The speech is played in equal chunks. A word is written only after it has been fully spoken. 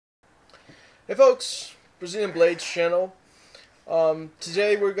Hey folks, Brazilian Blades channel.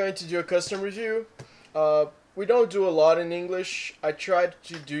 Today we're going to do a custom review. We don't do a lot in English. I tried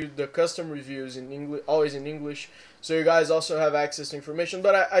to do the custom reviews in English, always in English, so you guys also have access to information.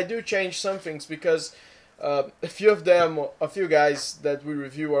 But I do change some things because a few guys that we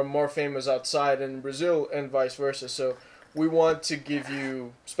review are more famous outside in Brazil and vice versa. So we want to give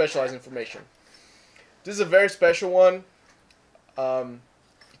you specialized information. This is a very special one.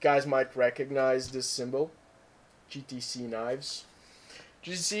 You guys might recognize this symbol, GTC knives.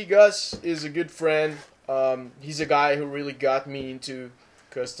 GTC Gus is a good friend. He's a guy who really got me into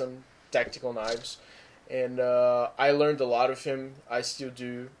custom tactical knives, and I learned a lot of him. I still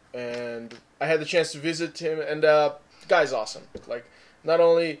do, and I had the chance to visit him, and the guy's awesome. Like, not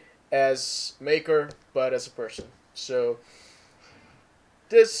only as maker, but as a person. So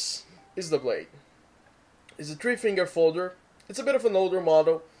this is the blade. It's a 3-finger folder. It's a bit of an older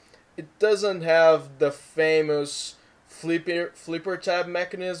model. It doesn't have the famous flipper tab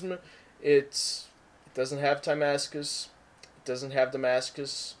mechanism. It doesn't have Damascus. It doesn't have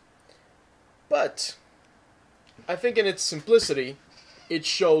Damascus. But I think in its simplicity, it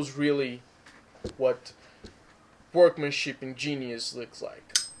shows really what workmanship and genius looks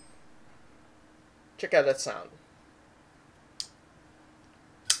like. Check out that sound.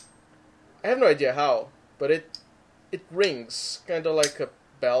 I have no idea how, but it rings, kind of like a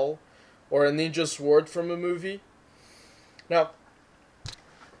bell or a ninja sword from a movie. Now,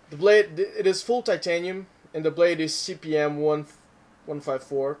 the blade, it is full titanium, and the blade is CPM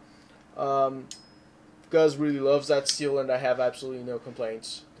 154. Gus really loves that steel, and I have absolutely no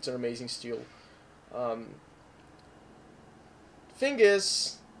complaints. It's an amazing steel. Thing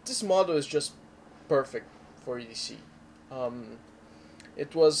is, this model is just perfect for EDC.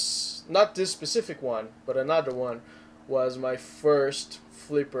 It was not this specific one, but another one was my first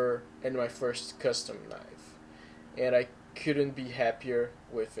flipper and my first custom knife, and I couldn't be happier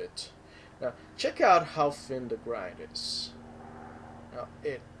with it. Now check out how thin the grind is. Now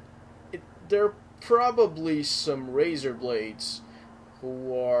there are probably some razor blades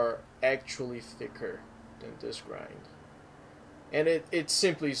who are actually thicker than this grind, and it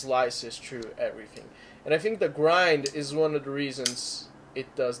simply slices through everything. And I think the grind is one of the reasons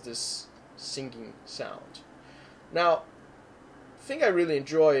it does this singing sound. Now, the thing I really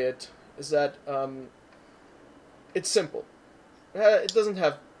enjoy it is that it's simple. It doesn't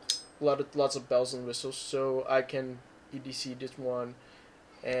have lots of bells and whistles, so I can EDC this one.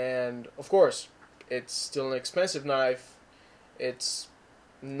 And of course, it's still an expensive knife. It's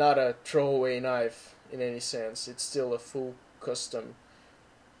not a throwaway knife in any sense. It's still a full custom,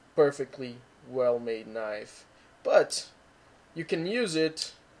 perfectly well-made knife. But you can use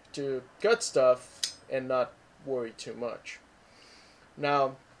it to cut stuff and not worry too much.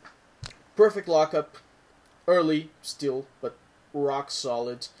 Now, perfect lockup, early still, but rock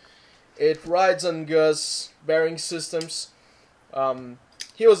solid. It rides on Gus bearing systems.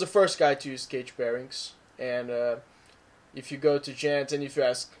 He was the first guy to use cage bearings, and if you go to Gent and if you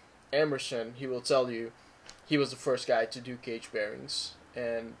ask Emerson, he will tell you he was the first guy to do cage bearings,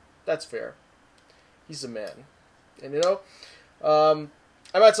 and that's fair. He's a man. And you know,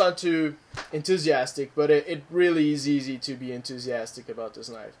 I might sound too enthusiastic, but it really is easy to be enthusiastic about this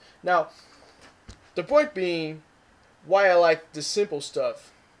knife. Now, the point being, why I like the simple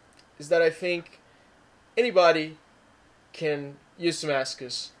stuff is that I think anybody can use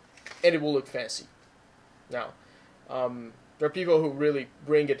Damascus and it will look fancy. Now, there are people who really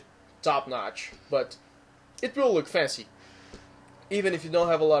bring it top notch, but it will look fancy, even if you don't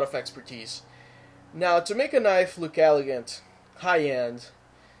have a lot of expertise. Now, to make a knife look elegant, high-end,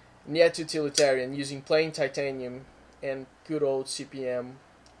 and yet utilitarian, using plain titanium and good old CPM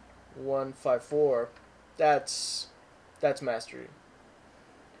 154, that's mastery.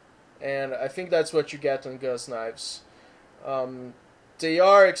 And I think that's what you get on Gus knives. They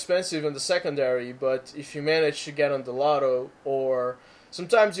are expensive in the secondary, but if you manage to get on the lotto, or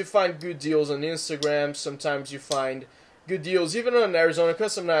sometimes you find good deals on Instagram, sometimes you find good deals even on Arizona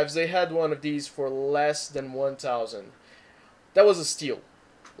Custom Knives. They had one of these for less than 1,000. That was a steal.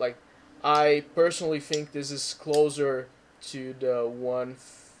 Like, I personally think this is closer to the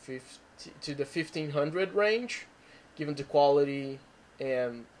 150 to the 1,500 range, given the quality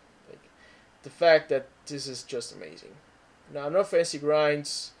and like the fact that this is just amazing. Now, no fancy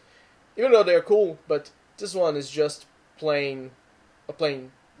grinds, even though they're cool, but this one is just a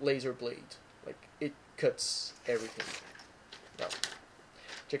plain laser blade. Like, it cuts everything. Now,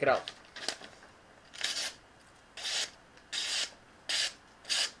 check it out.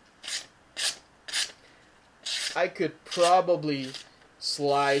 I could probably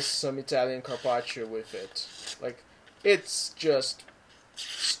slice some Italian carpaccio with it. Like, it's just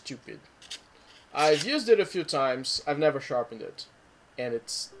stupid. I've used it a few times. I've never sharpened it, and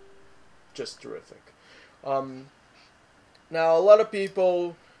it's just terrific. Now, a lot of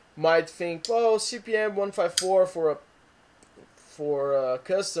people might think, "Oh, CPM 154 for a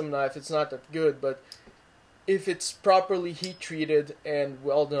custom knife, it's not that good." But if it's properly heat treated and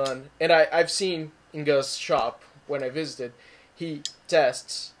well done, and I've seen in Gus' shop when I visited, he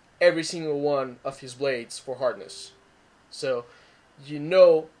tests every single one of his blades for hardness, so you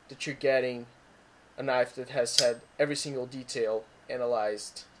know that you're getting a knife that has had every single detail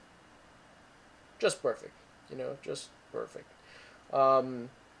analyzed just perfect, just perfect.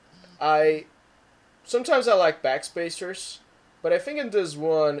 I sometimes I like backspacers, but I think in this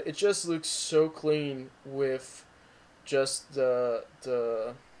one it just looks so clean with just the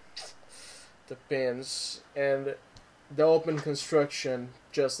pins, and the open construction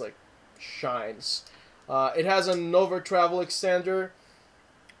just like shines. It has an over travel extender,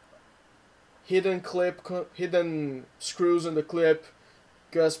 hidden screws in the clip,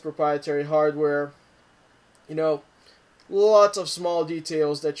 Gus proprietary hardware. Lots of small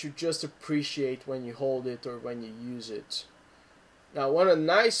details that you just appreciate when you hold it or when you use it. Now, one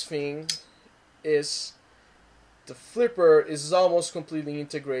nice thing is the flipper is almost completely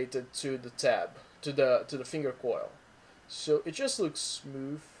integrated to the tab, to the finger coil. So it just looks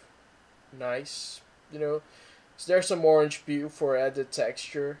smooth, nice. There's some orange peel for added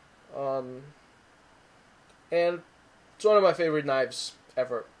texture. And it's one of my favorite knives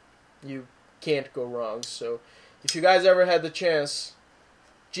ever. You can't go wrong. So if you guys ever had the chance,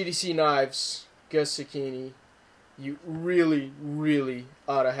 GTC knives, Gus Cecchini, you really, really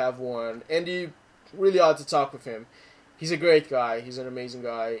ought to have one. And you really ought to talk with him. He's a great guy. He's an amazing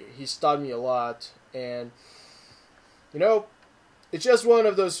guy. He's taught me a lot. And, it's just one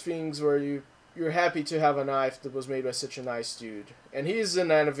of those things where you're happy to have a knife that was made by such a nice dude. And he's an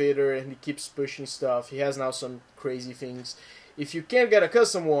innovator, and he keeps pushing stuff. He has now some crazy things. If you can't get a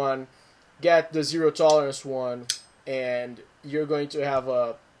custom one, get the zero tolerance one, and you're going to have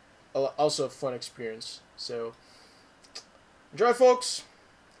also a fun experience. So enjoy, folks.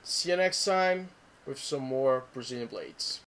 See you next time with some more Brazilian blades.